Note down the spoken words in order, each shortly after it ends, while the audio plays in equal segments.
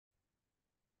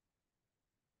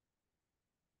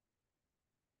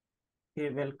Okay,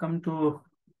 welcome to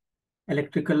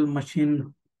electrical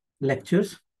machine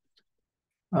lectures.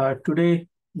 Today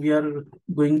we are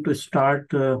going to start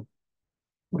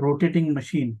rotating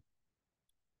machine.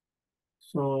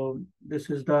 So this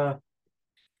is the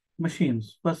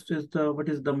machines. First is the what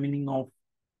is the meaning of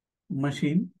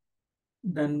machine.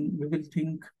 Then we will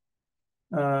think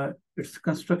its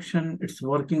construction, its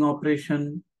working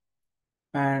operation,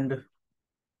 and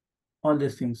all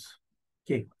these things.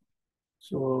 Okay,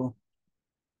 so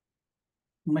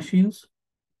machines.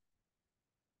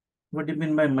 What do you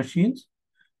mean by machines?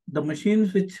 The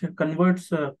machines which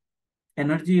converts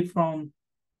energy from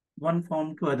one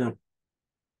form to other.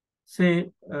 Say,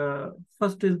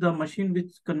 first is the machine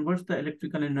which converts the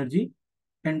electrical energy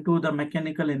into the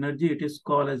mechanical energy. It is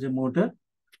called as a motor.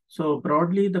 So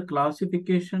broadly, the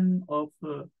classification of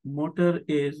motor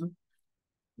is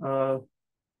uh,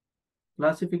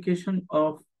 classification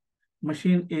of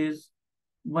machine is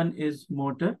one is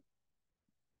motor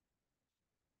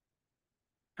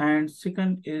and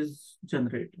second is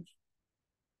generator.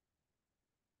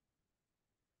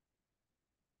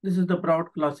 This is the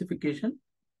broad classification.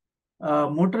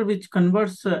 Motor which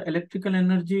converts electrical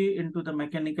energy into the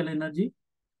mechanical energy.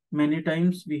 Many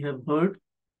times we have heard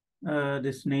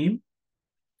this name.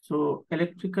 So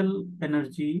electrical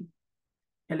energy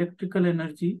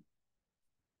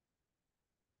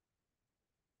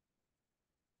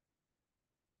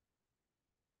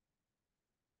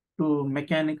to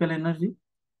mechanical energy.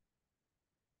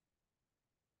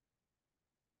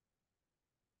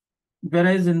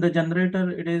 Whereas in the generator,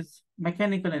 it is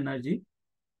mechanical energy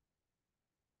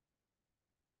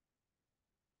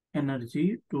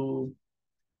to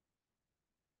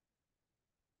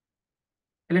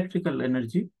electrical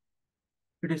energy.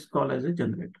 It is called as a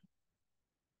generator.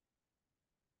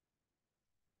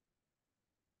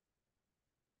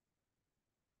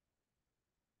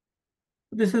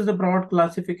 This is the broad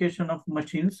classification of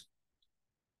machines.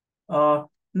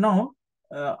 Now,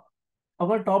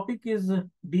 our topic is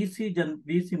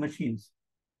DC machines.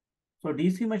 So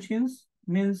DC machines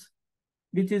means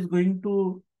which is going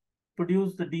to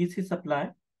produce the DC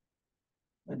supply.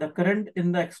 The current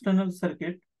in the external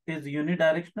circuit is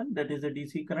unidirectional, that is a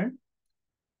DC current.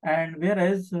 And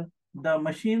whereas the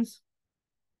machines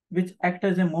which act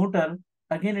as a motor,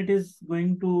 again, it is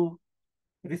going to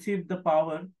receive the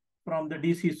power from the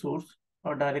DC source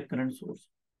or direct current source.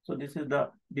 So this is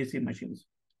the DC machines.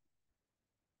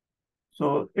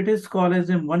 So it is called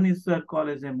as one is called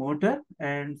as a motor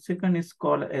and second is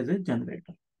called as a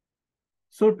generator.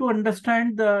 So to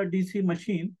understand the DC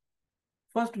machine,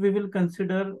 first we will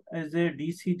consider as a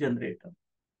DC generator.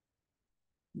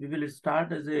 We will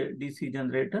start as a DC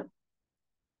generator.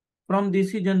 From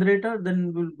DC generator,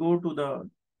 then we'll go to the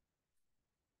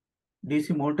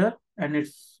DC motor and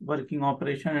its working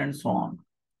operation and so on.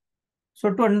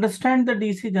 So to understand the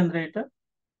DC generator,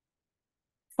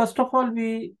 first of all,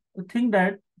 we think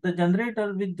that the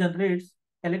generator which generates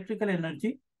electrical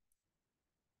energy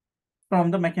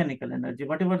from the mechanical energy,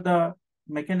 whatever the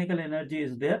mechanical energy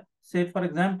is there. Say, for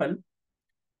example,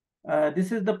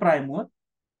 this is the prime mover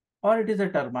or it is a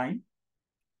turbine.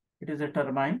 It is a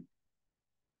turbine.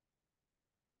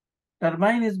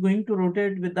 Turbine is going to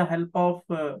rotate with the help of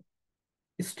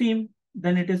steam.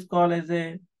 Then it is called as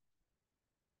a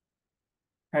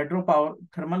hydropower,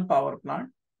 thermal power plant.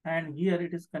 And here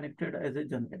it is connected as a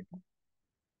generator.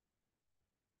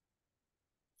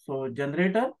 So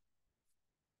generator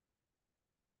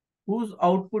whose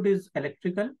output is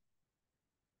electrical.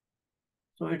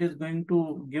 So it is going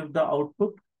to give the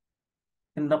output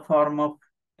in the form of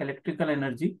electrical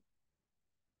energy.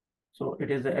 So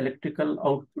it is the electrical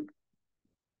output.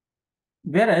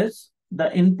 Whereas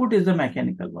the input is a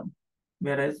mechanical one.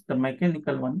 Whereas the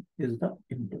mechanical one is the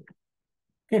input.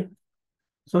 Okay.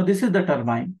 So this is the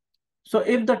turbine. So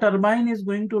if the turbine is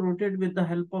going to rotate with the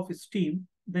help of steam,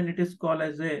 then it is called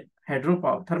as a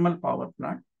hydropower, thermal power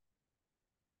plant.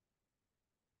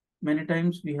 Many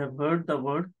times we have heard the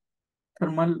word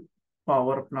thermal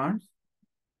power plants.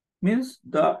 Means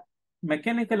the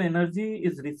mechanical energy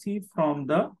is received from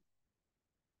the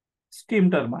steam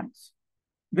turbines.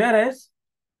 Whereas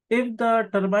if the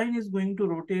turbine is going to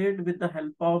rotate with the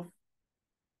help of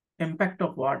impact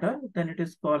of water, then it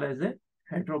is called as a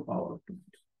hydropower plant.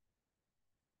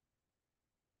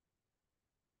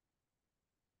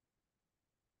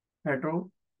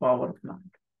 Hydropower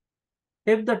plant.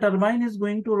 If the turbine is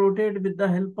going to rotate with the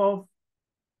help of,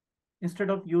 instead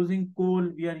of using coal,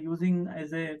 we are using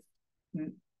as a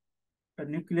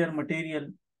nuclear material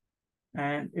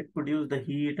and it produces the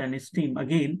heat and steam.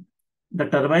 Again, the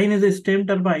turbine is a steam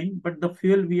turbine, but the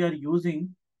fuel we are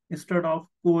using, instead of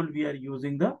coal, we are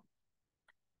using the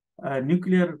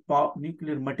nuclear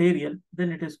material,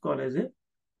 then it is called as a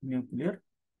nuclear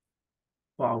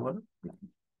power plant.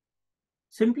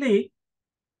 Simply,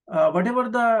 whatever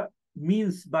the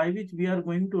means by which we are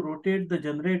going to rotate the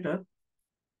generator,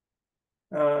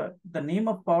 the name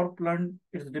of power plant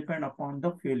is depend upon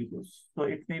the fuel use. So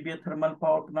it may be a thermal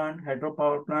power plant,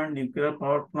 hydropower plant, nuclear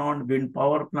power plant, wind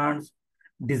power plants,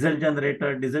 diesel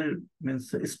generator. Diesel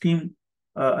means steam.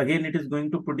 Again, it is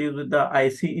going to produce with the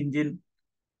IC engine,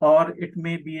 or it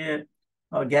may be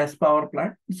a gas power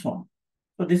plant, and so on.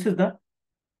 So this is the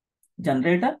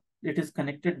generator. It is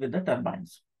connected with the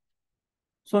turbines.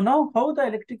 So now how the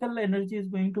electrical energy is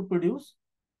going to produce?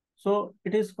 So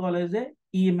it is called as a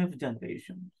EMF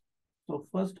generation. So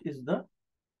first is the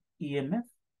EMF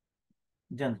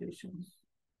generations.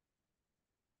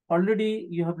 Already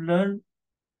you have learned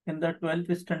in the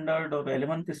 12th standard or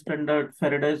 11th standard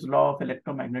Faraday's law of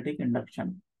electromagnetic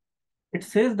induction. It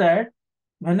says that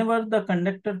whenever the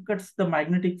conductor cuts the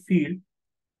magnetic field,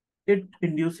 it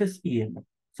induces EMF.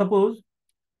 Suppose,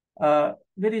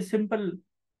 very simple,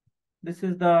 this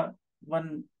is the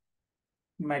one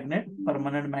magnet,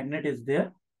 permanent magnet is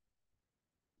there.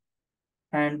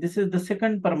 And this is the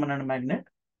second permanent magnet.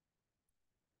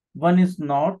 One is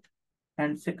north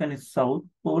and second is south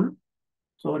pole.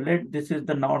 So this is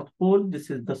the north pole, this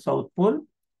is the south pole.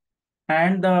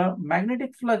 And the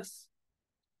magnetic flux,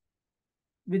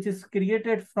 which is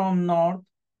created from north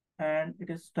and it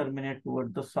is terminated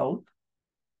toward the south.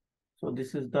 So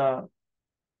this is the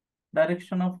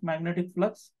direction of magnetic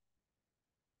flux.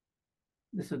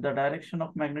 This is the direction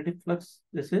of magnetic flux.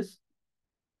 This is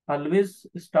always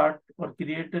start or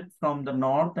created from the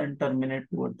north and terminate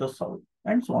toward the south,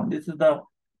 and so on. This is the,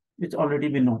 which already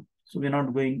we know. So we're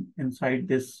not going inside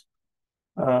this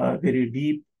very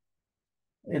deep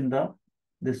in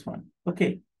this one.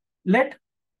 Okay, let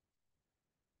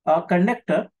a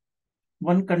conductor,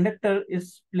 one conductor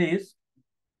is placed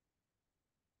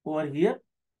over here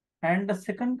and the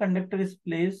second conductor is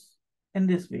placed in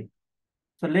this way.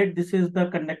 So let this is the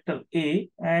conductor A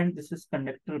and this is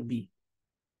conductor B.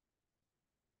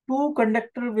 Two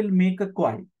conductor will make a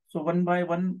coil. So one by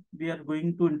one, we are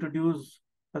going to introduce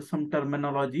some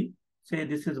terminology. Say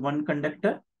this is one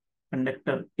conductor,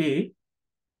 conductor A.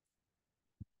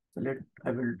 So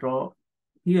I will draw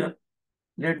here.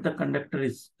 Let the conductor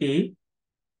is A.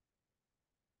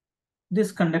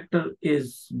 This conductor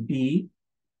is B.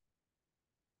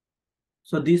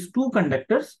 So these two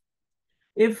conductors,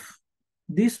 if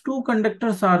these two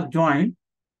conductors are joined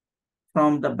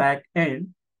from the back end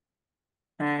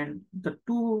and the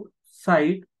two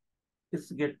side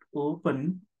is get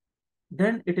open,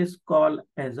 then it is called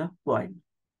as a coil.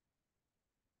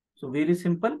 So very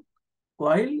simple,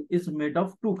 coil is made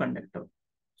of two conductors.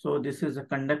 So this is a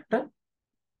conductor.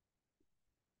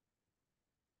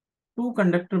 Two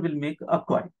conductor will make a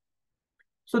coil.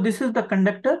 So this is the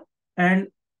conductor and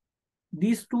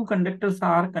these two conductors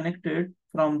are connected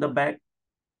from the back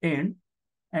end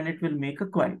and it will make a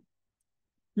coil.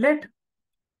 Let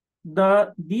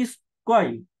this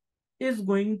coil is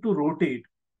going to rotate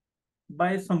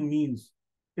by some means.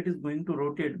 It is going to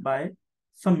rotate by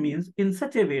some means in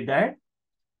such a way that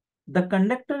the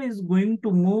conductor is going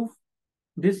to move,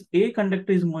 this A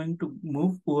conductor is going to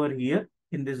move over here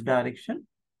in this direction.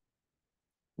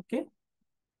 Okay.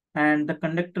 And the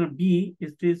conductor B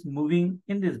is moving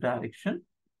in this direction.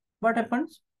 What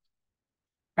happens?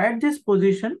 At this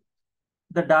position,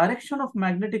 the direction of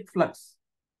magnetic flux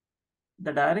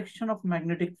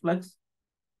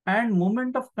and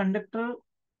movement of conductor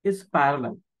is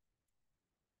parallel.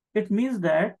 It means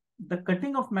that the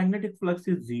cutting of magnetic flux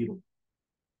is zero.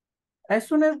 As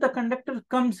soon as the conductor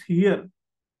comes here,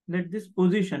 at this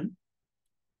position,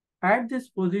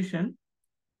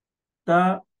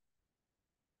 the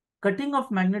cutting of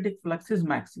magnetic flux is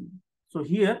maximum. So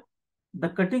here, the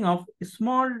cutting of a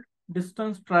small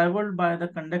distance traveled by the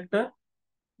conductor,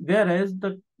 whereas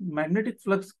the magnetic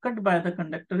flux cut by the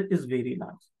conductor is very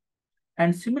large.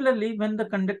 And similarly, when the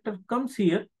conductor comes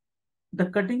here, the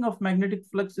cutting of magnetic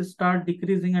flux start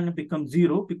decreasing and become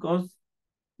zero because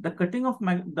the cutting of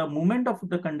the movement of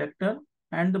the conductor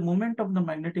and the movement of the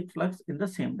magnetic flux in the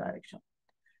same direction.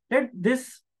 Let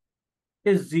this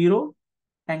is zero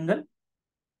angle.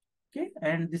 Okay,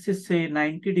 and this is say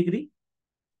 90 degree.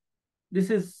 This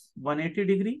is 180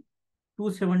 degree,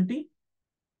 270,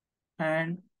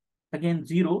 and again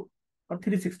 0 or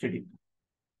 360 degree.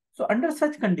 So under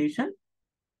such condition,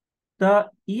 the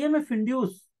EMF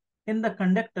induced in the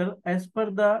conductor as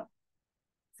per the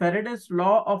Faraday's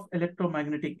law of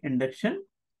electromagnetic induction,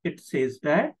 it says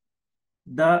that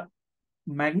the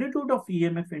magnitude of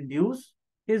EMF induced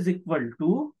is equal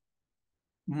to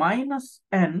minus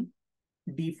n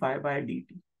d phi by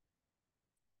dt.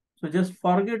 So just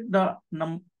forget the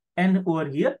n over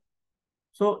here.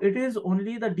 So it is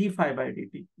only the d phi by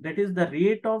dt. That is the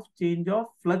rate of change of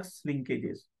flux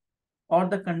linkages, or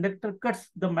the conductor cuts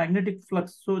the magnetic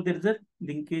flux. So there is a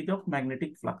linkage of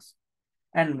magnetic flux,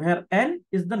 and where n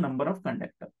is the number of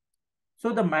conductor.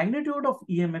 So the magnitude of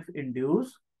EMF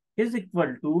induced is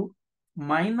equal to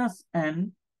minus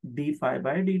n d phi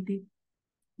by dt.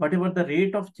 Whatever the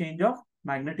rate of change of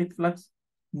magnetic flux,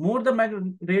 more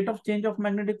the rate of change of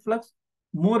magnetic flux,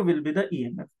 more will be the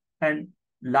EMF. And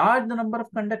large the number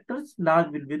of conductors, large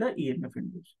will be the EMF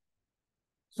induced.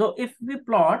 So if we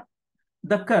plot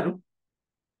the curve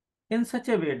in such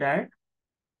a way that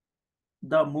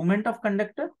the movement of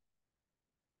conductor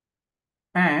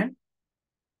and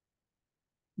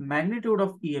magnitude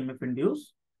of EMF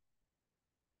induced,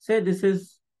 say this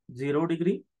is 0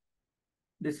 degree,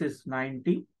 this is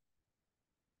 90,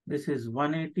 this is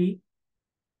 180,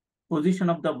 position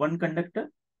of the one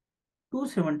conductor,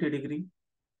 270 degree,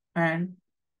 and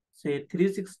say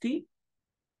 360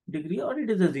 degree, or it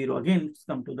is a 0. Again, it's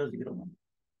come to the 0 one.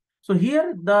 So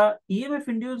here the EMF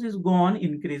induced is gone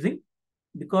increasing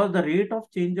because the rate of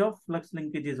change of flux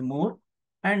linkage is more,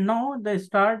 and now they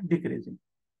start decreasing.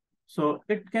 So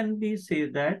it can be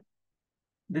said that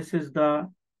this is the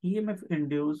EMF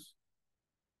induced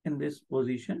in this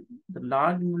position. The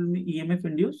large will be EMF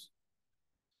induced.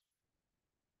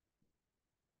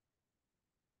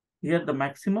 Here the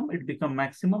maximum, it become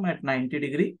maximum at 90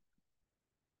 degree.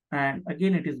 And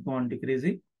again, it is gone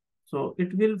decreasing. So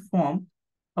it will form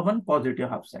a one positive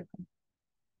half cycle.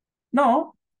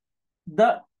 Now,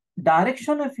 the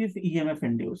direction of EMF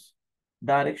induced,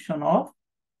 direction of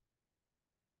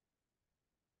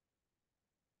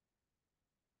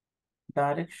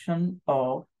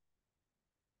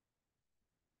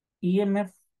EMF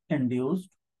induced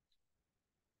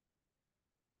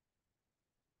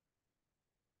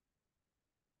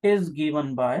is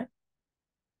given by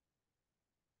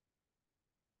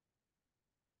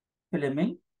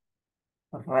Fleming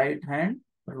right hand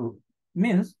rule.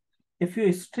 Means if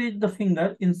you stretch the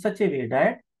finger in such a way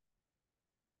that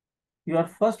your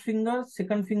first finger,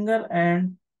 second finger,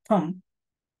 and thumb,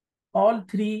 all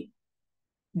three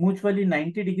mutually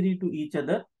 90 degree to each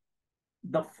other,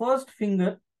 the first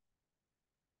finger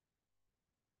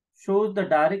shows the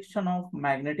direction of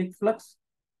magnetic flux,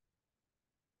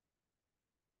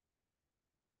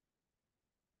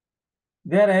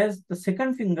 whereas the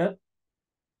second finger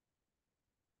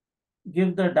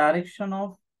gives the direction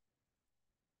of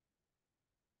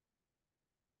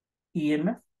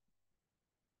EMF,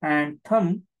 and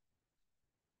thumb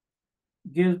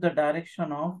gives the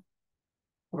direction of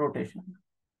rotation.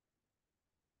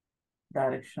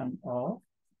 Direction of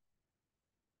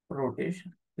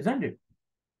rotation, isn't it?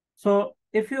 So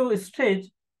if you stretch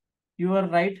your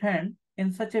right hand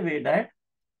in such a way that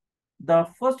the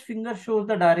first finger shows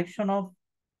the direction of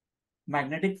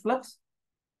magnetic flux,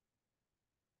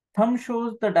 thumb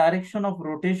shows the direction of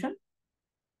rotation,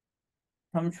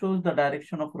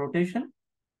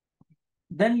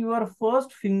 then your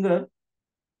first finger,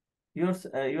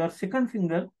 your second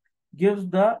finger gives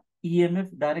the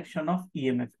EMF direction of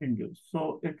EMF induced.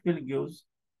 So it will give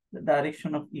the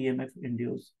direction of EMF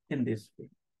induced in this way.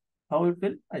 How it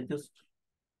will?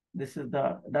 This is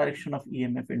the direction of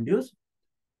EMF induced.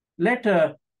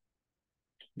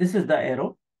 This is the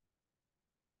arrow.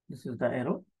 This is the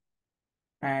arrow.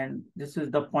 And this is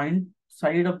the point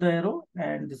side of the arrow,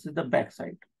 and this is the back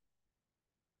side.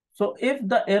 So if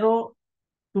the arrow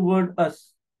toward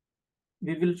us,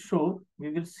 we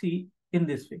will see in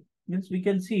this way. Means we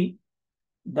can see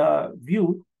the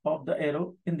view of the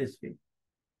arrow in this way.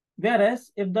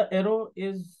 Whereas if the arrow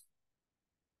is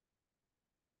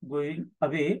going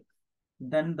away,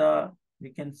 then we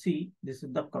can see this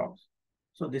is the cross.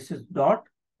 So this is dot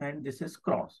and this is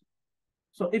cross.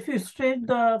 So if you stretch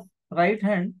the right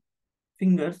hand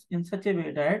fingers in such a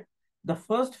way that the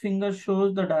first finger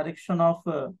shows the direction of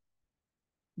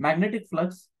magnetic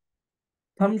flux,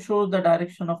 thumb shows the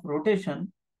direction of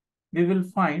rotation, we will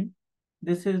find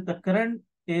this is the current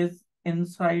is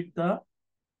inside the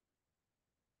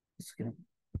screen.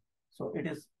 So it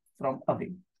is from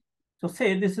away. So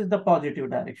say this is the positive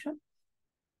direction.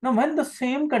 Now when the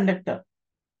same conductor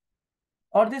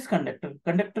or this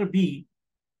conductor B,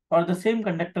 or the same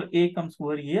conductor A comes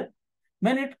over here,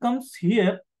 when it comes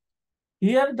here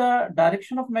the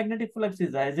direction of magnetic flux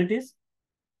is as it is,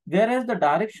 whereas the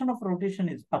direction of rotation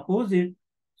is opposite.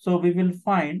 So we will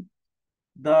find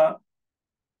the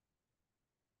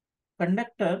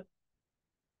conductor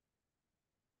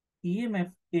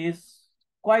EMF is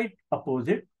quite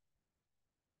opposite.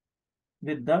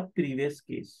 with the previous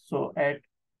case. So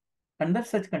under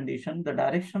such condition, the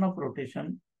direction of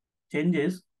rotation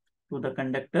changes to the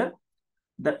conductor.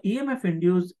 The EMF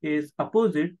induced is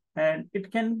opposite and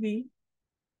it can be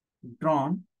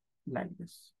drawn like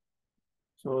this.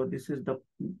 So this is the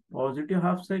positive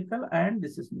half cycle and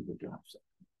this is negative half cycle.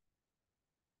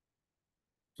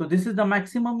 So this is the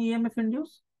maximum EMF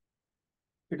induced.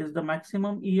 It is the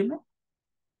maximum EMF.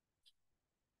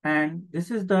 And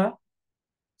this is the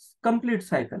complete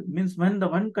cycle. Means when the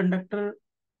one conductor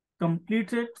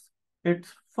completes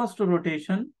its first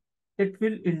rotation, it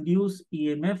will induce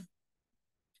EMF,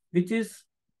 which is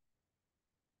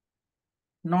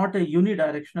not a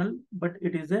unidirectional, but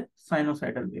it is a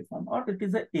sinusoidal waveform, or it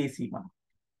is a AC one.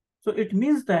 So it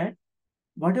means that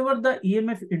whatever the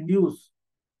EMF induced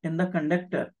in the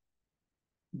conductor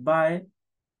by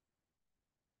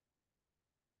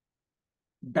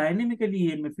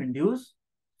dynamically EMF induced,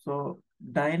 so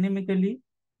dynamically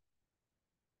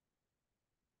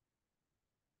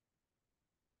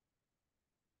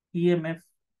EMF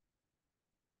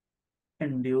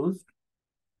induced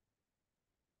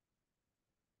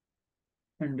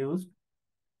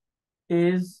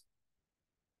is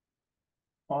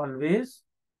always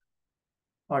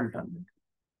alternate.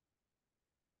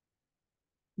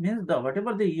 Means the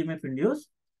whatever the EMF induced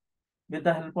with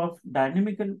the help of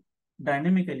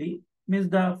dynamically means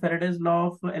the Faraday's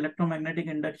law of electromagnetic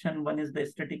induction. One is the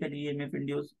statical EMF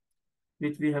induced,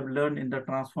 which we have learned in the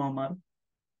transformer,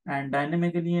 and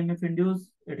dynamical EMF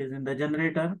induced, it is in the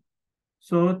generator.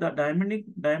 So the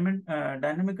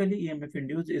dynamically EMF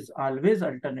induced is always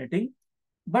alternating,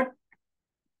 but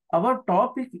our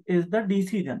topic is the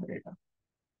DC generator.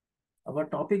 Our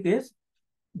topic is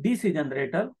DC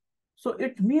generator. So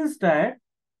it means that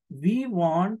we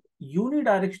want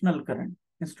unidirectional current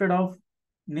instead of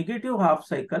negative half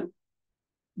cycle.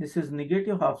 This is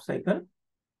negative half cycle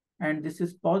and this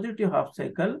is positive half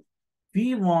cycle.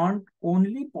 We want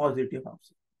only positive half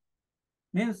cycle.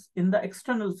 Means in the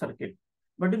external circuit.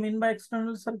 What do you mean by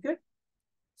external circuit?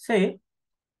 Say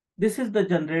this is the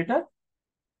generator.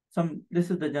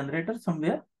 This is the generator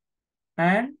somewhere,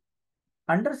 and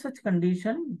under such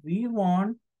condition, we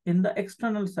want in the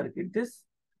external circuit this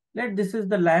is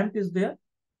the lamp is there.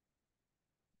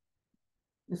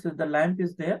 This is the lamp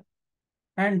is there,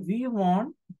 and we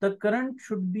want the current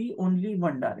should be only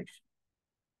one direction.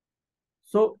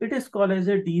 So it is called as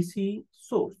a DC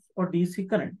source or DC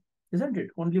current, isn't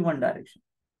it? Only one direction.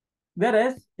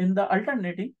 Whereas in the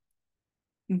alternating,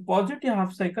 in positive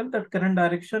half cycle, that current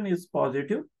direction is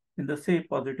positive in the say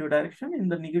positive direction. In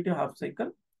the negative half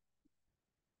cycle,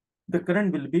 the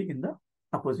current will be in the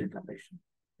opposite direction,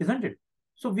 isn't it?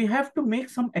 So we have to make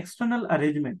some external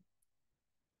arrangement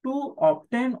to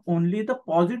obtain only the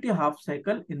positive half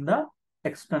cycle in the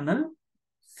external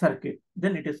circuit.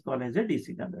 Then it is called as a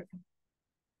DC generator.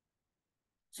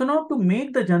 So now to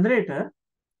make the generator,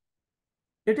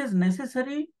 it is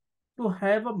necessary to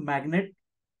have a magnet,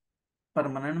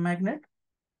 permanent magnet.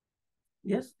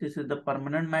 Yes, this is the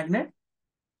permanent magnet,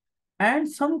 and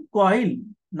some coil,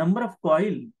 number of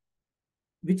coil,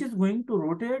 which is going to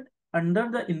rotate under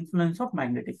the influence of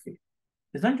magnetic field,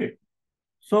 isn't it?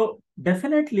 So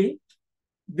definitely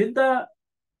with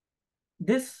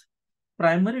this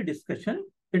primary discussion,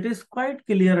 it is quite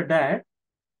clear that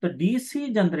the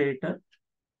DC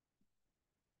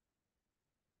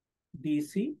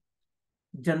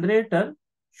generator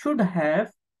should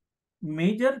have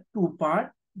major two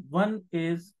parts. One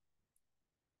is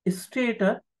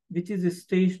stator, which is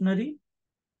stationary,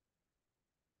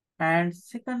 and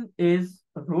second is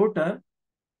rotor,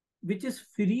 which is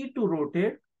free to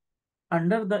rotate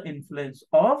under the influence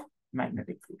of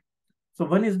magnetic field. So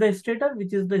one is the stator,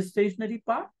 which is the stationary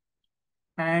part,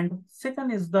 and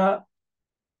second is the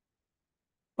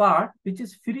part which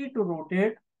is free to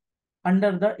rotate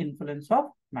under the influence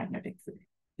of magnetic field,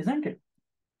 isn't it?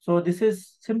 So this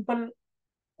is simple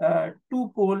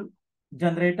two-pole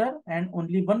generator and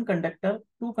only one conductor,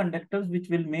 two conductors which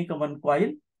will make a one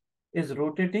coil is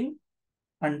rotating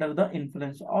under the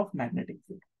influence of magnetic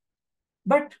field.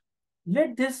 But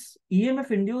let this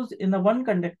EMF induced in the one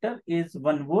conductor is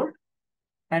 1 volt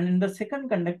and in the second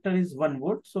conductor is 1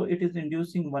 volt. So it is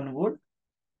inducing 1 volt.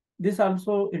 This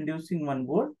also inducing 1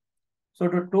 volt. So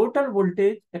the total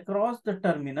voltage across the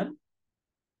terminal,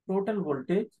 total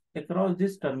voltage across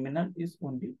this terminal is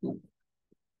only 2.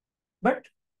 But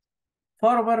for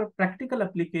our practical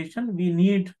application, we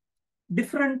need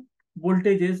different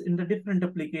voltages in the different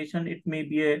application. It may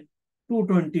be a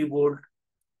 220 volt,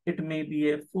 it may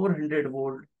be a 400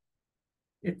 volt,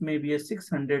 it may be a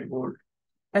 600 volt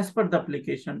as per the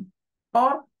application,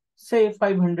 or say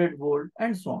 500 volt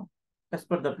and so on. as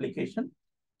per the application.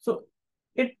 So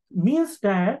it means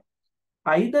that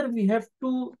either we have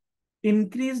to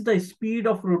increase the speed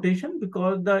of rotation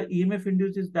because the EMF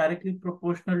induced is directly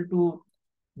proportional to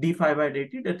d phi by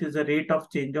dt, that is the rate of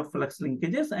change of flux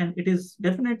linkages, and it is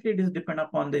depend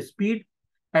upon the speed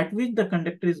at which the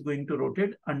conductor is going to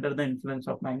rotate under the influence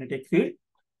of magnetic field,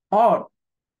 or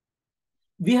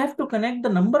we have to connect the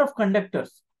number of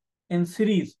conductors in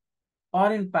series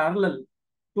or in parallel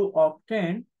to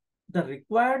obtain the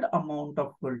required amount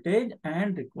of voltage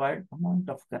and required amount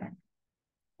of current.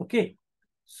 Okay,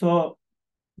 so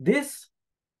this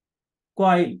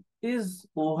coil is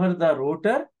over the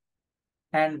rotor,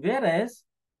 and whereas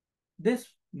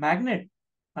this magnet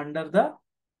under the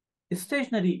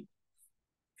stationary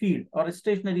field or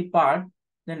stationary part,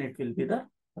 then it will be the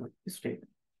stator,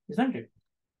 isn't it?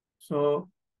 So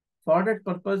for that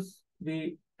purpose,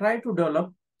 we try to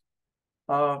develop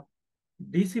a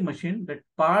DC machine, that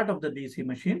part of the DC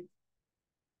machine.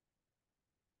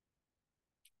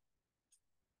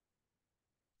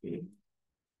 Okay.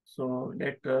 So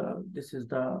that this is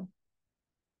the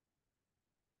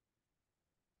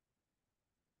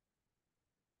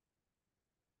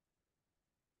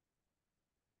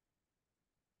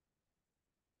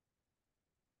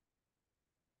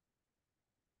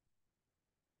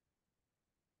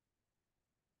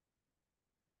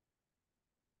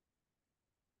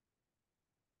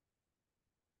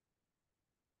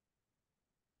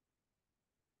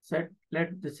set.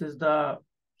 This is the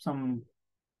some,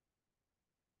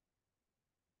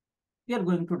 we are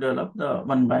going to develop the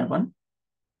one by one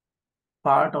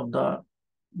part of the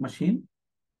machine.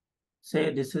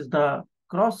 Say this is the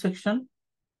cross section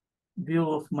view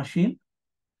of machine.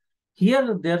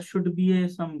 Here there should be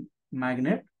some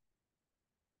magnet,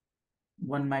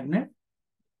 one magnet,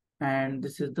 and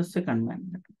this is the second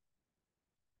magnet.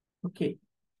 Okay.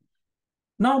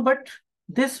 Now, but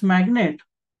this magnet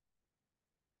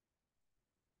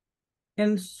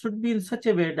should be in such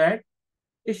a way that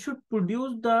it should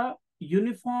produce the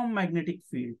uniform magnetic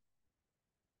field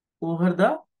over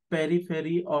the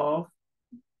periphery of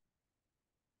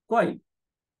coil.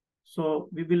 So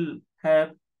we will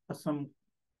have some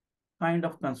kind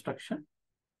of construction.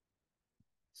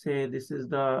 Say this is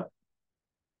the,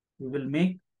 we will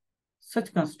make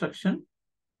such construction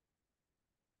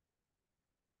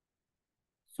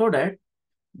so that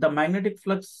the magnetic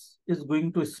flux is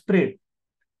going to spread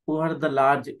over the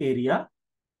large area,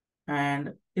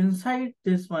 and inside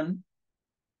this one,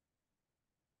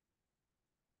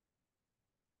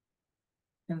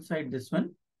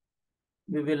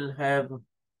 we will have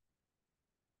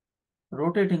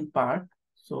rotating part.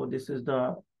 So this is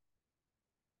the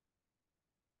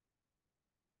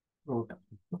rotor.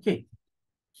 Okay.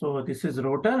 So this is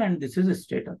rotor and this is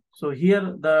stator. So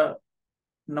here the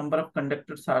number of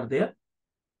conductors are there.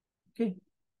 Okay.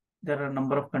 There are a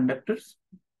number of conductors,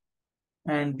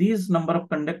 and these number of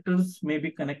conductors may be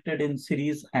connected in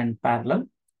series and parallel.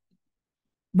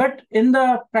 But in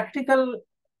the practical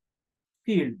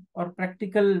field or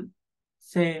practical,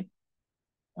 say,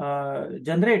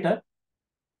 generator,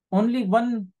 only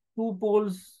two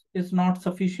poles is not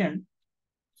sufficient.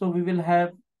 So we will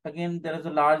have, again, there is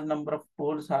a large number of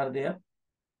poles are there.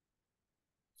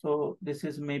 So this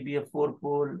is maybe a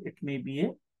 4-pole, it may be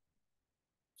a,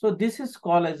 so this is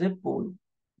called as a pole.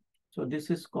 So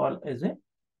this is called as a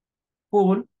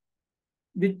pole,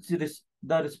 which is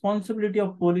the responsibility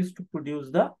of pole is to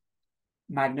produce the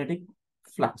magnetic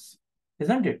flux,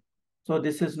 isn't it? So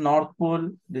this is North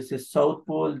Pole, this is South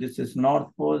Pole, this is North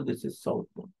Pole, this is South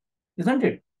Pole, isn't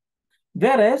it?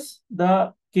 Whereas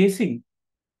the casing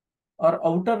or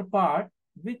outer part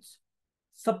which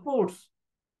supports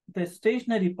the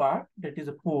stationary part, that is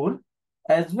a pole,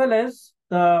 as well as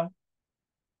the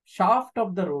shaft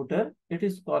of the rotor, it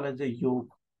is called as a yoke.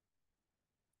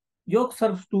 Yoke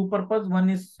serves two purposes. One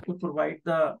is to provide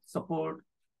the support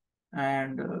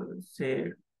and say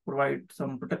provide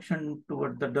some protection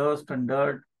toward the dust and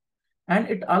dirt, and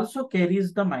it also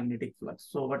carries the magnetic flux.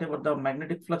 So whatever the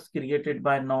magnetic flux created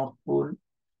by North Pole,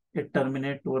 it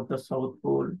terminates toward the South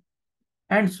Pole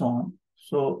and so on.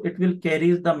 So it will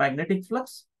carry the magnetic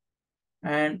flux,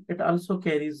 and it also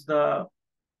carries the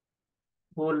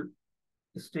whole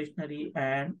stationary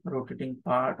and rotating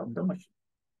part of the machine,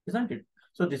 isn't it?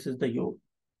 So this is the yoke.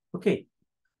 Okay.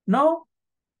 Now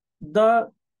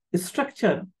the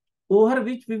structure over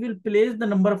which we will place the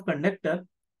number of conductor,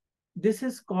 this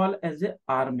is called as a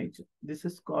armature. This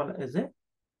is called as a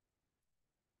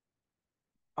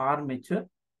armature,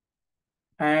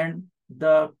 and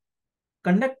the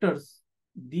conductors,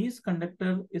 these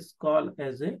conductor is called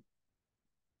as a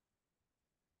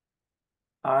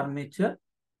armature,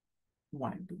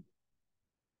 winding.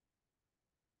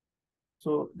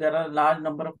 So there are a large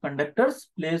number of conductors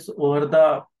placed over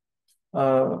the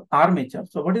armature.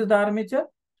 So what is the armature?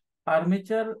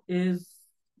 Armature is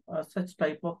such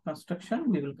type of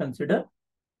construction we will consider.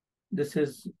 This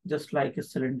is just like a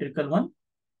cylindrical one.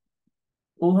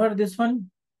 Over this one,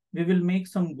 we will make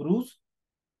some grooves.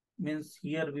 Means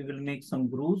here we will make some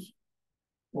grooves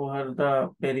over the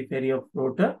periphery of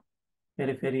rotor,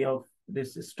 periphery of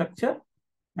this structure.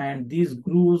 And these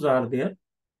grooves are there.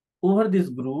 Over these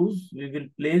grooves, we will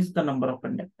place the number of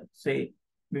conductors. Say,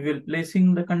 we will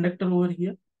placing the conductor over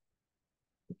here.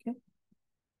 Okay.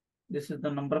 This is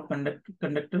the number of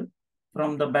conductor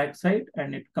from the back side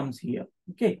and it comes here.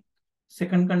 Okay.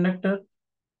 Second conductor,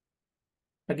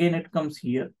 again it comes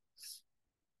here.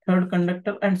 Third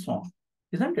conductor and so on,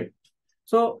 isn't it?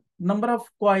 So number of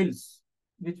coils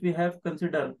which we have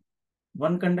considered,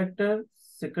 one conductor,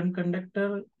 second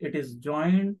conductor, it is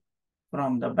joined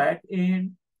from the back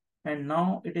end and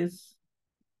now it is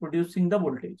producing the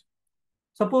voltage.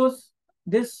 Suppose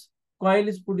this coil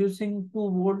is producing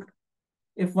 2 volt.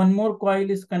 If one more coil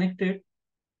is connected,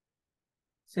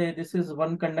 say this is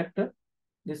one conductor,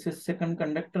 this is second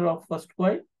conductor of first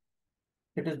coil,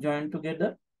 it is joined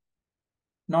together.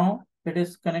 Now it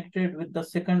is connected with the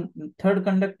third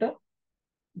conductor,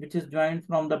 which is joined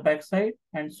from the back side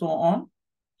and so on.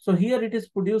 So here it is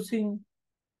producing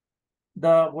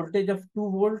the voltage of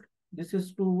 2 volt. This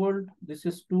is 2 volt, this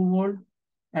is 2 volt.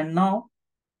 And now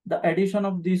the addition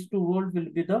of these 2 volt will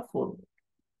be the 4 volt.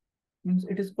 Means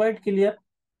it is quite clear.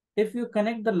 If you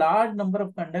connect the large number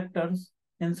of conductors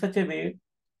in such a way,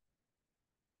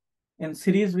 in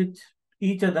series with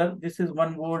each other, this is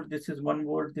 1 volt, this is 1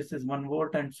 volt, this is 1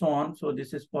 volt, and so on. So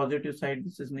this is positive side,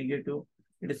 this is negative.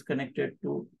 It is connected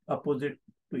to opposite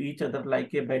to each other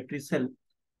like a battery cell.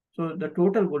 So the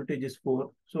total voltage is 4.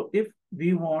 So if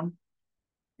we want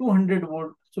 200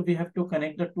 volt, so we have to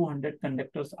connect the 200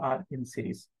 conductors are in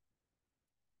series.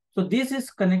 So this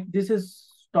is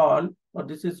installed or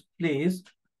this is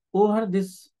placed over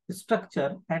this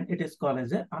structure and it is called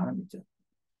as a armature.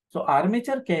 So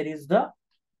armature carries the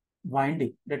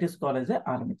winding, that is called as a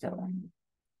armature winding.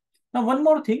 Now one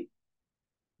more thing,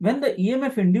 when the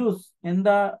EMF induced in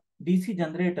the DC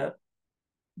generator,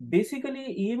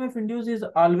 basically EMF induced is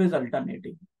always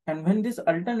alternating. And when this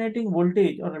alternating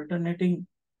voltage or alternating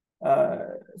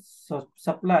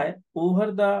supply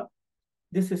over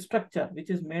this structure, which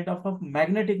is made up of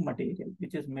magnetic material,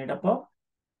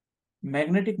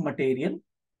 magnetic material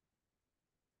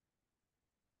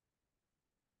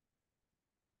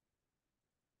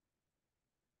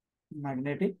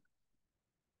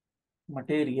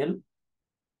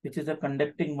which is a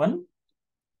conducting one,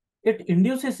 it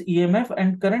induces EMF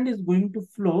and current is going to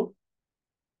flow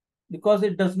because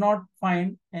it does not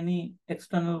find any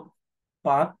external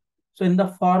path. So in the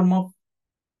form of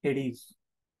eddies,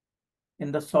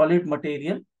 in the solid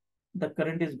material, the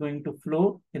current is going to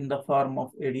flow in the form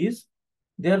of eddies.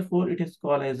 Therefore, it is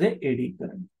called as a eddy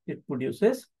current. It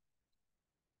produces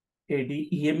eddy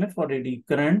EMF or eddy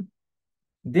current.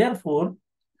 Therefore,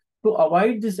 to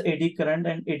avoid this eddy current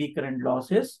and eddy current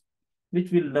losses,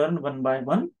 which we'll learn one by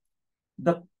one,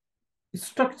 the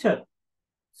structure,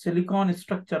 silicon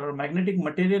structure or magnetic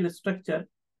material structure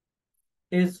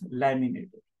is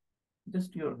laminated.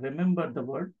 Just you remember the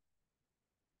word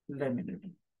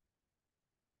laminated,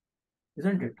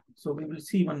 isn't it? So we will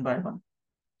see one by one.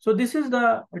 So this is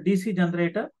the DC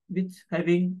generator, which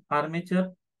having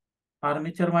armature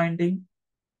winding,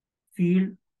 field.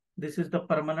 This is the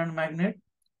permanent magnet.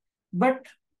 But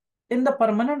in the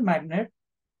permanent magnet,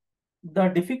 the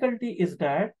difficulty is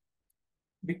that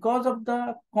because of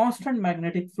the constant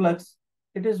magnetic flux,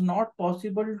 it is not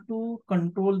possible to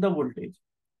control the voltage.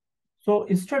 So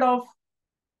instead of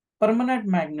permanent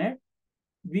magnet,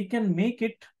 we can make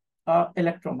it an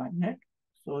electromagnet.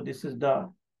 So this is the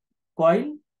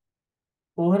coil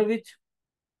over which,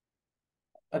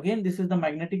 again, this is the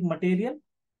magnetic material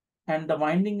and the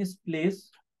winding is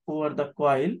placed over the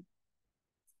coil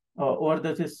over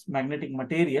this magnetic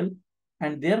material,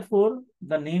 and therefore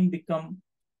the name become,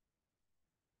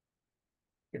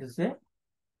 it is a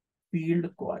field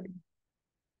coil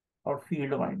or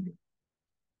field winding.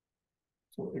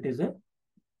 So it is a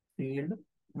field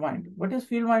winding. What is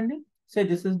field winding? Say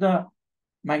this is the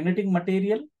magnetic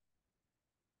material.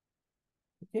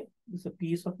 Okay, this is a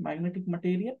piece of magnetic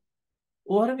material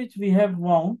over which we have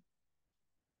wound.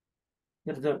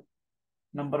 There is a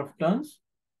number of turns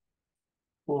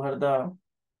over the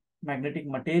magnetic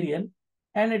material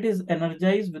and it is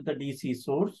energized with the DC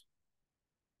source,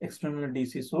 external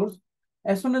DC source.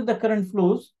 As soon as the current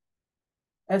flows,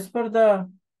 as per the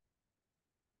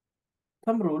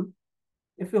thumb rule,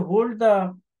 if you hold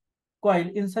the coil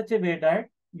in such a way that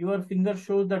your finger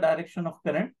shows the direction of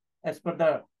current as per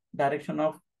the direction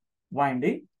of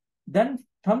winding, then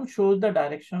thumb shows the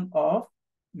direction of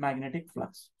magnetic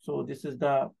flux. So this is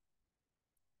the,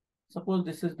 suppose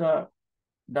this is the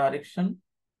direction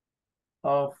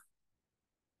of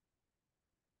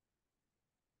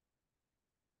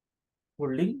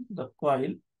holding the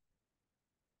coil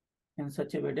in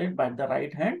such a way that by the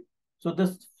right hand. So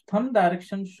this thumb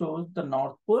direction shows the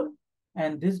north pole,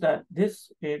 and this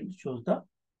end shows the,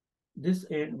 this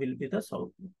end will be the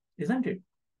south pole, isn't it?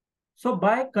 So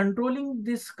by controlling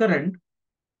this current,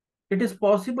 it is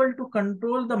possible to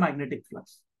control the magnetic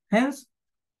flux. Hence,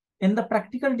 in the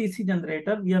practical DC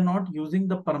generator, we are not using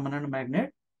the permanent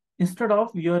magnet. Instead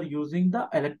of, we are using the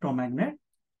electromagnet.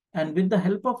 And with the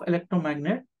help of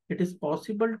electromagnet, it is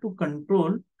possible to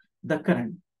control the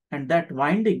current. And that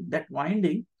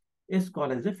winding is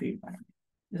called as a field winding,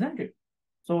 isn't it?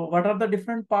 So what are the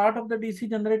different part of the DC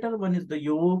generator? One is the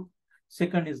yoke,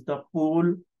 second is the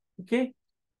pole, okay?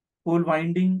 Pole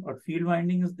winding or field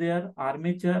winding is there,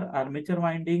 armature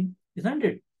winding, isn't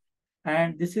it?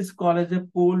 And this is called as a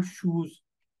pole shoes.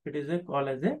 It is called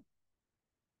as a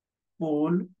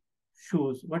pole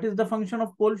shoes. What is the function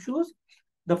of pole shoes?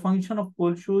 The function of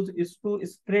pole shoes is to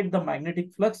spread the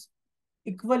magnetic flux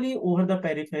equally over the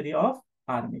periphery of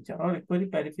armature or equally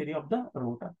periphery of the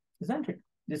rotor, isn't it?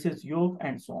 This is yoke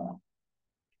and so on.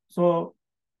 So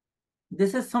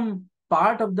this is some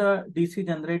part of the DC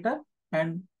generator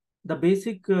and the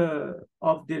basic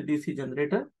of the DC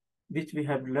generator, which we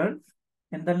have learned.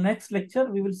 In the next lecture,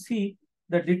 we will see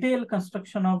the detailed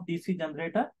construction of DC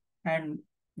generator and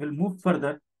will move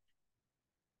further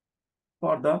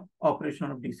for the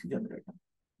operation of DC generator.